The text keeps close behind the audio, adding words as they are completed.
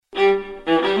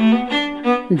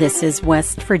This is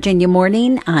West Virginia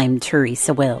Morning. I'm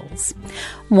Teresa Wills.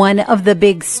 One of the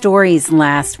big stories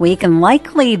last week, and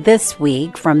likely this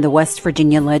week, from the West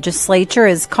Virginia legislature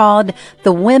is called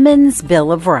the Women's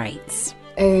Bill of Rights.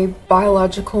 A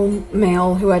biological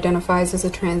male who identifies as a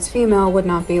trans female would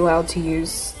not be allowed to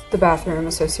use the bathroom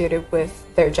associated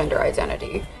with their gender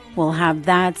identity. We'll have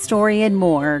that story and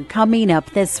more coming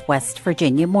up this West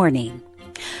Virginia Morning.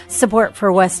 Support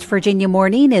for West Virginia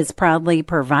Morning is proudly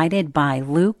provided by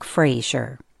Luke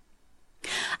Frazier.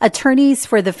 Attorneys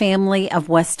for the family of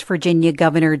West Virginia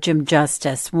Governor Jim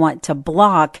Justice want to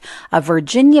block a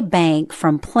Virginia bank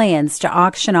from plans to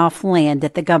auction off land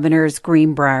at the governor's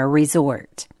Greenbrier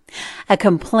Resort. A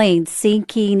complaint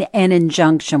seeking an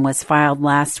injunction was filed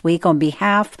last week on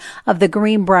behalf of the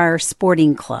Greenbrier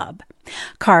Sporting Club.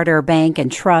 Carter Bank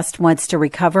and Trust wants to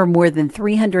recover more than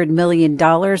 $300 million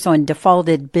on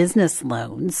defaulted business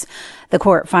loans. The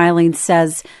court filing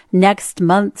says next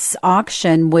month's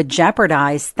auction would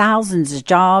jeopardize thousands of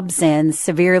jobs and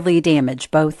severely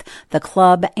damage both the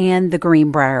club and the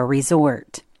Greenbrier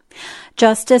Resort.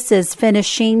 Justice is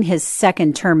finishing his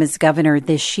second term as governor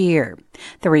this year.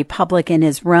 The Republican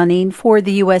is running for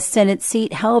the U.S. Senate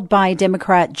seat held by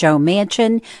Democrat Joe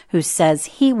Manchin, who says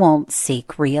he won't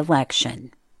seek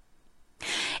re-election.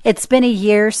 It's been a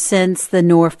year since the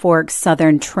Norfolk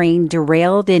Southern train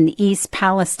derailed in East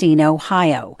Palestine,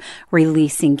 Ohio,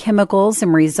 releasing chemicals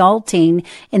and resulting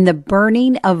in the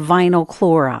burning of vinyl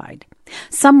chloride.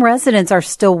 Some residents are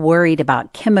still worried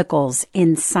about chemicals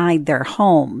inside their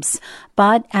homes,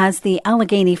 but as the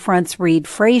Allegheny Front's Reed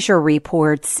Frazier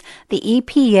reports, the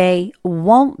EPA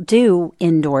won't do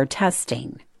indoor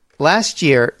testing. Last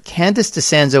year, Candace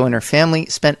DeSanzo and her family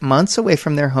spent months away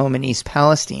from their home in East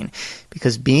Palestine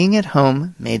because being at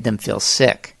home made them feel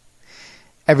sick.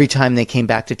 Every time they came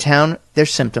back to town, their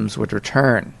symptoms would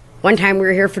return. One time we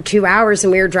were here for 2 hours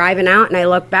and we were driving out and I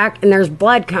looked back and there's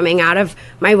blood coming out of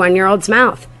my 1-year-old's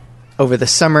mouth. Over the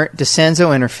summer,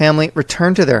 DeSanzo and her family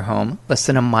returned to their home less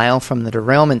than a mile from the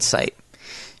derailment site.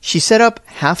 She set up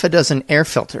half a dozen air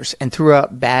filters and threw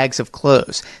out bags of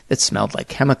clothes that smelled like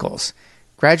chemicals.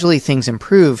 Gradually things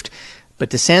improved,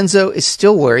 but DeSanzo is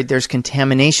still worried there's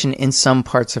contamination in some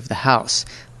parts of the house,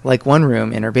 like one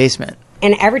room in her basement.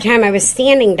 And every time I was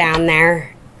standing down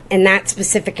there, in that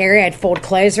specific area, I'd fold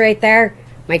clothes right there,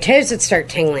 my toes would start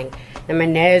tingling, and my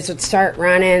nose would start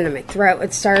running, and my throat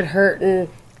would start hurting.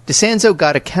 DeSanzo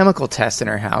got a chemical test in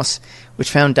her house, which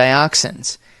found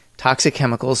dioxins, toxic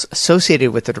chemicals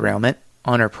associated with the derailment,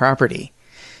 on her property.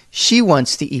 She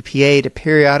wants the EPA to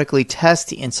periodically test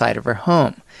the inside of her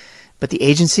home, but the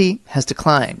agency has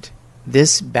declined.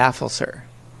 This baffles her.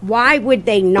 Why would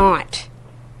they not?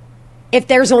 If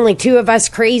there's only 2 of us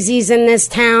crazies in this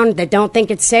town that don't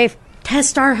think it's safe,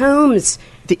 test our homes.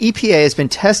 The EPA has been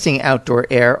testing outdoor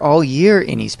air all year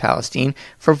in East Palestine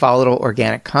for volatile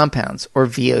organic compounds, or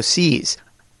VOCs.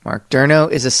 Mark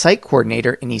Durno is a site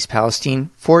coordinator in East Palestine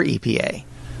for EPA.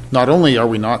 Not only are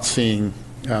we not seeing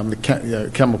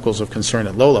the chemicals of concern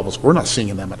at low levels, we're not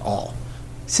seeing them at all.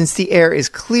 Since the air is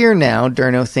clear now,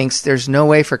 Durno thinks there's no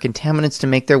way for contaminants to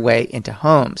make their way into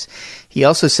homes. He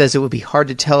also says it would be hard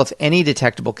to tell if any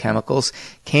detectable chemicals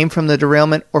came from the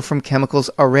derailment or from chemicals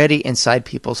already inside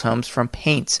people's homes from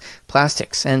paints,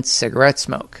 plastics, and cigarette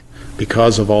smoke.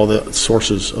 Because of all the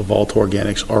sources of volatile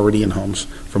organics already in homes,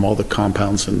 from all the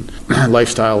compounds and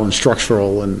lifestyle and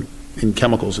structural and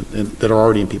chemicals that are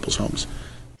already in people's homes.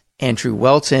 Andrew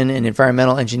Welton, an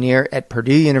environmental engineer at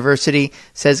Purdue University,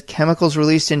 says chemicals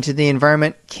released into the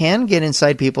environment can get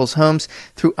inside people's homes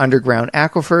through underground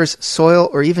aquifers, soil,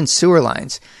 or even sewer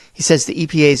lines. He says the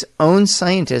EPA's own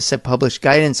scientists have published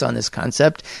guidance on this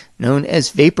concept, known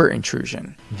as vapor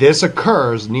intrusion. This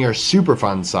occurs near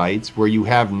Superfund sites where you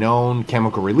have known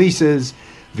chemical releases.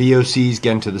 VOCs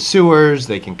get into the sewers,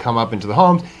 they can come up into the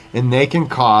homes, and they can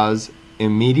cause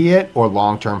immediate or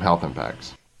long-term health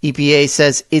impacts. EPA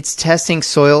says it's testing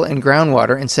soil and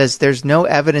groundwater and says there's no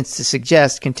evidence to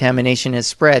suggest contamination has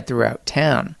spread throughout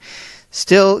town.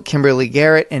 Still, Kimberly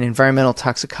Garrett, an environmental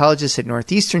toxicologist at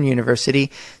Northeastern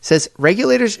University, says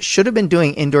regulators should have been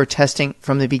doing indoor testing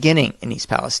from the beginning in East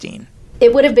Palestine.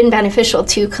 It would have been beneficial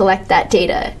to collect that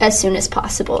data as soon as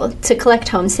possible, to collect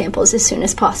home samples as soon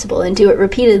as possible, and do it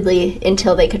repeatedly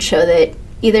until they could show that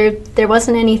either there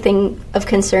wasn't anything of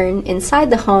concern inside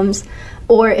the homes,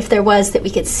 or if there was, that we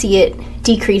could see it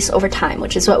decrease over time,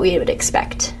 which is what we would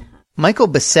expect. Michael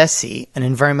Bassesi, an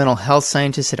environmental health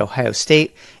scientist at Ohio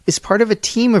State, is part of a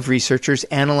team of researchers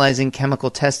analyzing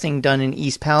chemical testing done in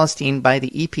East Palestine by the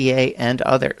EPA and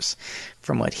others.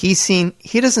 From what he's seen,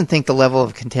 he doesn't think the level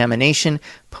of contamination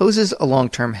poses a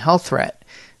long-term health threat.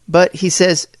 But he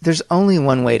says there's only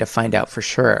one way to find out for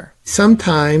sure.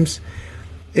 Sometimes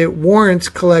it warrants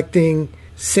collecting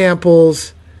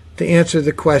samples to answer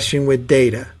the question with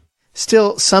data.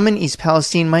 Still, some in East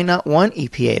Palestine might not want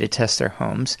EPA to test their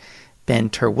homes. Ben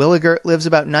Terwilliger lives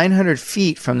about 900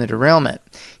 feet from the derailment.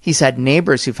 He's had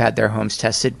neighbors who've had their homes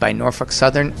tested by Norfolk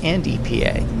Southern and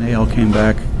EPA. They all came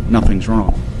back, nothing's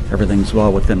wrong. Everything's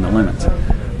well within the limits.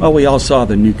 Well, we all saw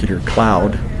the nuclear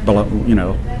cloud, but,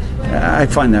 I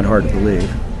find that hard to believe.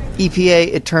 EPA,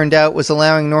 it turned out, was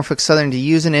allowing Norfolk Southern to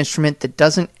use an instrument that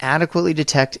doesn't adequately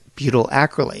detect butyl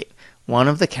acrylate, one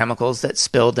of the chemicals that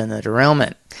spilled in the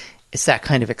derailment. It's that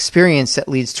kind of experience that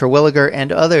leads Terwilliger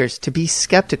and others to be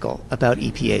skeptical about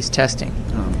EPA's testing.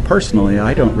 Personally,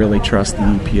 I don't really trust the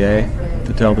EPA,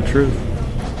 to tell the truth.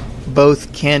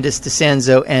 Both Candace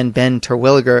DeSanzo and Ben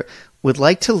Terwilliger would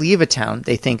like to leave a town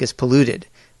they think is polluted,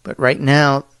 but right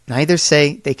now, neither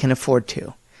say they can afford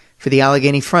to. For the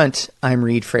Allegheny Front, I'm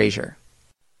Reed Frazier.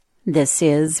 This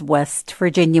is West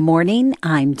Virginia Morning.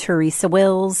 I'm Teresa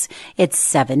Wills. It's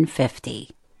 7:50.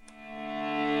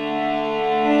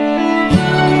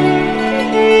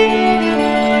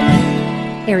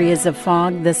 Areas of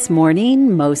fog this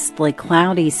morning, mostly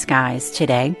cloudy skies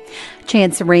today.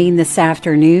 Chance of rain this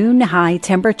afternoon, high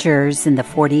temperatures in the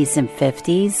 40s and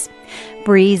 50s.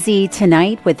 Breezy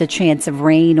tonight with a chance of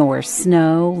rain or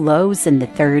snow, lows in the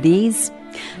 30s.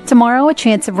 Tomorrow, a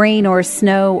chance of rain or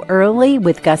snow early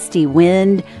with gusty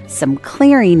wind, some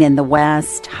clearing in the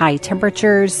west, high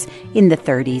temperatures in the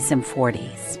 30s and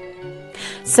 40s.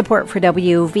 Support for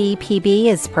WVPB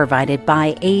is provided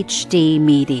by HD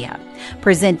Media,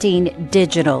 presenting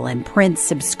digital and print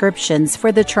subscriptions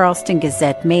for the Charleston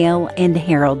Gazette Mail and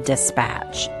Herald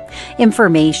Dispatch.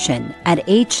 Information at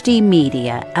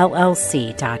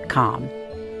hdmediallc.com.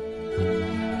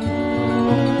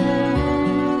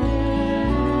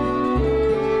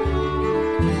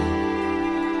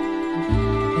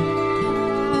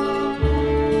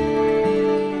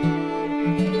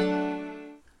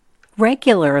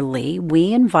 Regularly,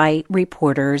 we invite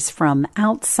reporters from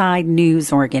outside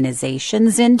news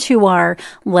organizations into our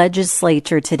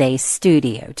Legislature Today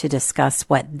studio to discuss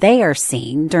what they are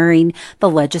seeing during the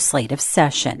legislative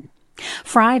session.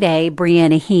 Friday,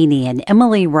 Brianna Heaney and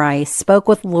Emily Rice spoke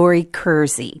with Lori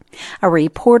Kersey, a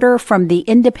reporter from the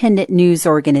independent news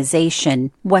organization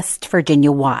West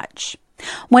Virginia Watch.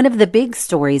 One of the big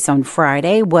stories on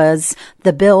Friday was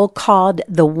the bill called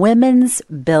the Women's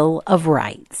Bill of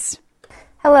Rights.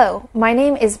 Hello, my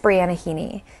name is Brianna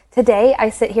Heaney. Today I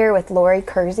sit here with Lori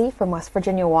Kersey from West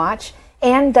Virginia Watch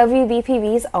and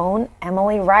WVPB's own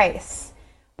Emily Rice.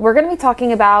 We're going to be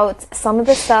talking about some of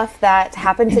the stuff that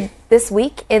happened this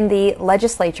week in the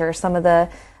legislature, some of the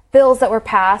bills that were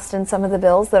passed and some of the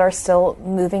bills that are still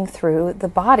moving through the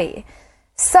body.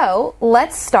 So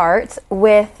let's start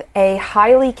with a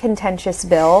highly contentious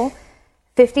bill,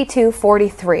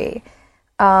 5243.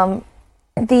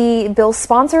 The bill's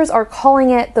sponsors are calling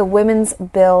it the Women's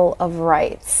Bill of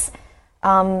Rights.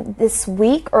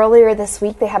 Earlier this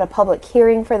week, they had a public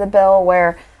hearing for the bill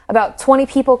where about 20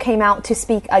 people came out to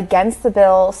speak against the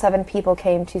bill. 7 people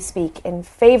came to speak in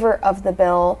favor of the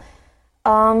bill.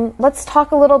 Let's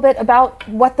talk a little bit about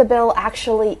what the bill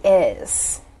actually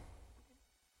is.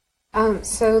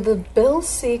 So the bill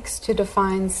seeks to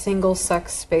define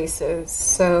single-sex spaces.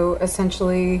 So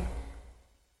essentially,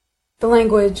 the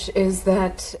language is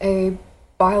that a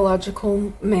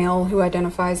biological male who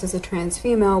identifies as a trans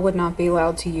female would not be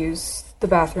allowed to use the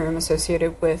bathroom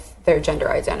associated with their gender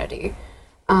identity.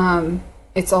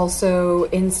 It's also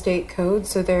in state code,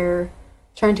 so they're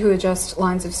trying to adjust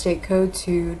lines of state code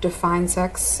to define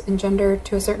sex and gender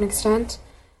to a certain extent.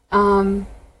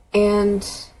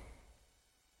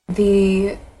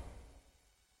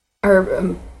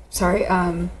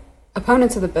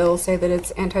 Opponents of the bill say that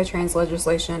it's anti-trans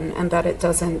legislation and that it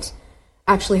doesn't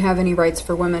actually have any rights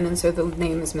for women, and so the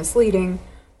name is misleading.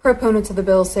 Proponents of the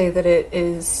bill say that it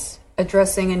is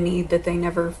addressing a need that they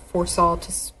never foresaw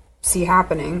to see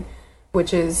happening,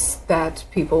 which is that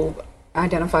people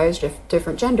identify as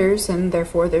different genders, and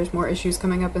therefore there's more issues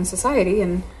coming up in society.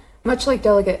 And much like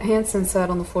Delegate Hansen said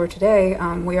on the floor today,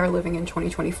 we are living in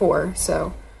 2024,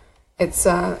 so it's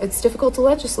difficult to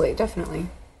legislate, definitely.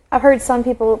 I've heard some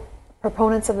people,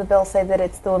 proponents of the bill, say that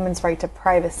it's the women's right to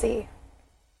privacy.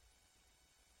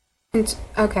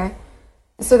 Okay.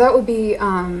 So that would be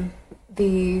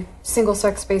the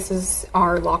single-sex spaces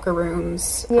are locker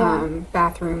rooms,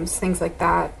 bathrooms, things like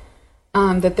that,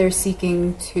 that they're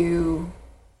seeking to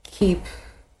keep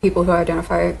people who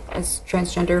identify as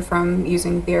transgender from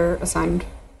using their assigned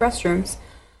restrooms,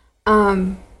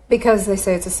 because they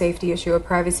say it's a safety issue, a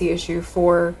privacy issue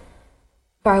for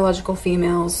biological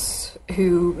females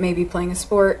who may be playing a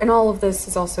sport. And all of this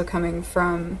is also coming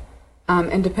from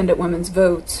Independent Women's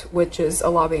Vote, which is a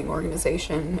lobbying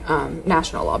organization,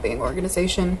 national lobbying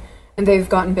organization. And they've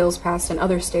gotten bills passed in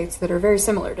other states that are very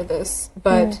similar to this.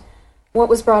 But what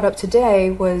was brought up today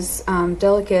was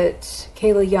Delegate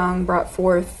Kayla Young brought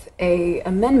forth a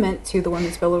amendment to the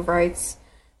Women's Bill of Rights,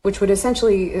 which would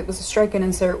essentially, it was a strike and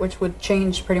insert, which would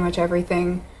change pretty much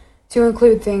everything to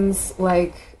include things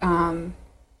like,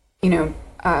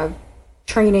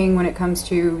 training when it comes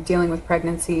to dealing with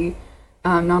pregnancy,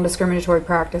 non-discriminatory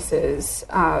practices,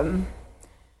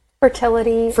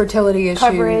 fertility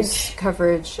issues,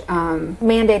 coverage,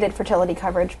 mandated fertility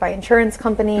coverage by insurance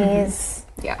companies.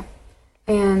 Yeah.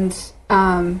 And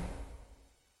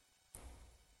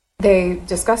they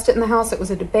discussed it in the House. It was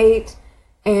a debate,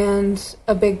 and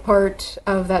a big part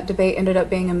of that debate ended up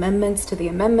being amendments to the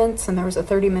amendments, and there was a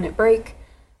 30-minute break.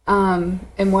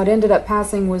 And what ended up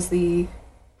passing was the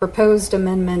proposed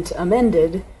amendment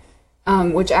amended,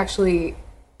 which actually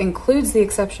includes the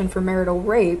exception for marital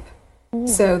rape.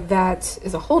 So that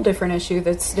is a whole different issue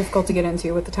that's difficult to get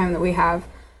into with the time that we have.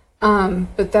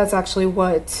 But that's actually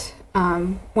what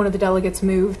one of the delegates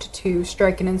moved to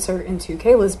strike and insert into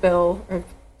Kayla's bill, or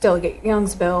Delegate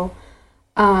Young's bill,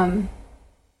 to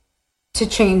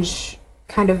change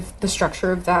kind of the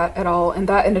structure of that at all. And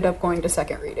that ended up going to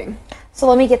second reading. So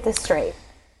let me get this straight.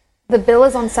 The bill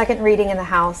is on second reading in the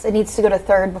House. It needs to go to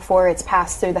third before it's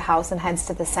passed through the House and heads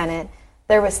to the Senate.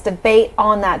 There was debate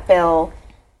on that bill.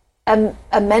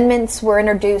 Amendments were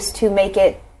introduced to make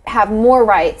it have more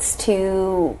rights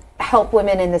to help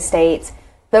women in the states.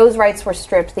 Those rights were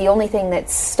stripped. The only thing that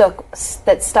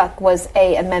stuck was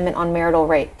a amendment on marital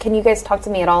rape. Can you guys talk to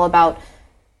me at all about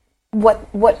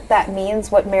what that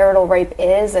means, what marital rape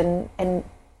is, and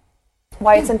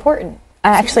why it's important?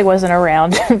 I actually wasn't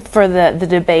around for the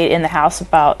debate in the House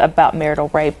about marital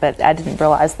rape, but I didn't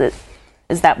realize that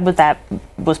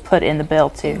was put in the bill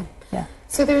too. Yeah.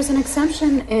 So there's an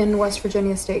exemption in West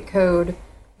Virginia State Code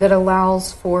that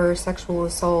allows for sexual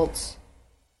assault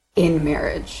in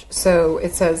marriage. So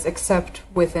it says except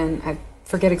within, I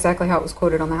forget exactly how it was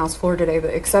quoted on the House floor today,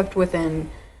 but except within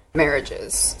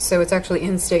marriages. So it's actually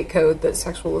in state code that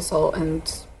sexual assault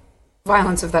and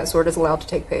violence of that sort is allowed to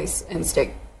take place in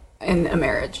a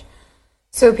marriage.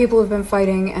 So people have been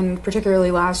fighting, and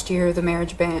particularly last year, the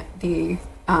marriage ban,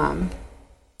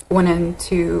 went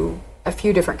into a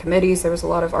few different committees. There was a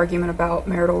lot of argument about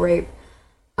marital rape.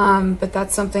 But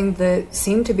that's something that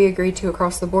seemed to be agreed to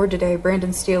across the board today.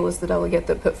 Brandon Steele is the delegate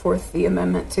that put forth the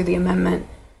amendment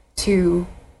to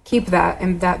keep that,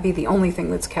 and that be the only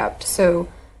thing that's kept. So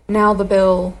now the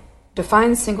bill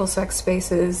defines single-sex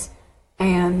spaces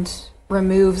and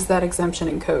removes that exemption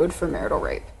in code for marital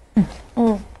rape.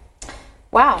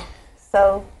 Wow.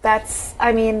 So that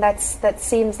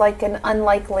seems like an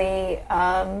unlikely,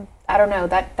 I don't know,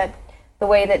 that the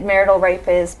way that marital rape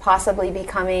is possibly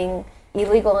becoming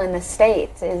illegal in the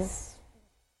state is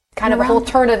kind of a whole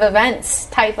turn of events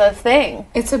type of thing.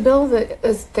 It's a bill that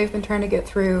they've been trying to get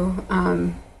through.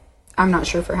 I'm not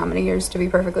sure for how many years, to be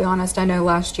perfectly honest. I know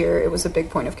last year it was a big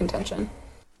point of contention.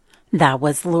 That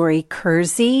was Lori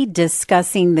Kersey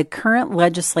discussing the current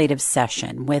legislative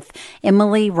session with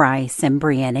Emily Rice and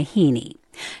Brianna Heaney.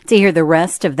 To hear the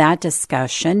rest of that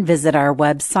discussion, visit our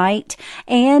website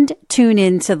and tune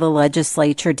into the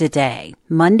legislature today,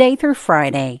 Monday through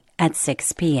Friday at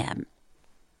 6 p.m.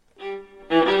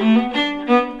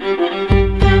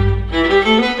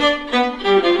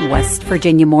 West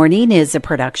Virginia Morning is a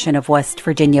production of West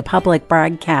Virginia Public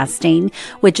Broadcasting,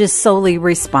 which is solely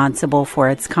responsible for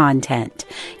its content.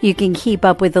 You can keep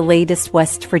up with the latest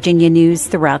West Virginia news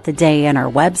throughout the day on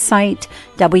our website,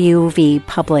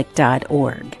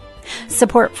 wvpublic.org.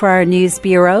 Support for our news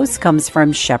bureaus comes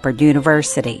from Shepherd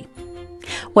University.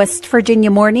 West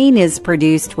Virginia Morning is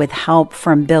produced with help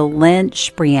from Bill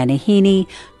Lynch, Brianna Heaney,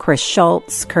 Chris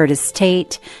Schultz, Curtis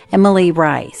Tate, Emily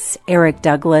Rice, Eric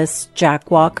Douglas, Jack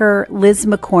Walker, Liz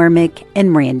McCormick,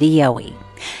 and Randy Yohe.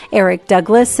 Eric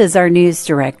Douglas is our news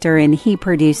director, and he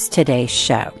produced today's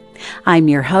show. I'm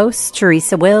your host,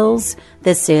 Teresa Wills.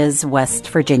 This is West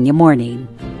Virginia Morning.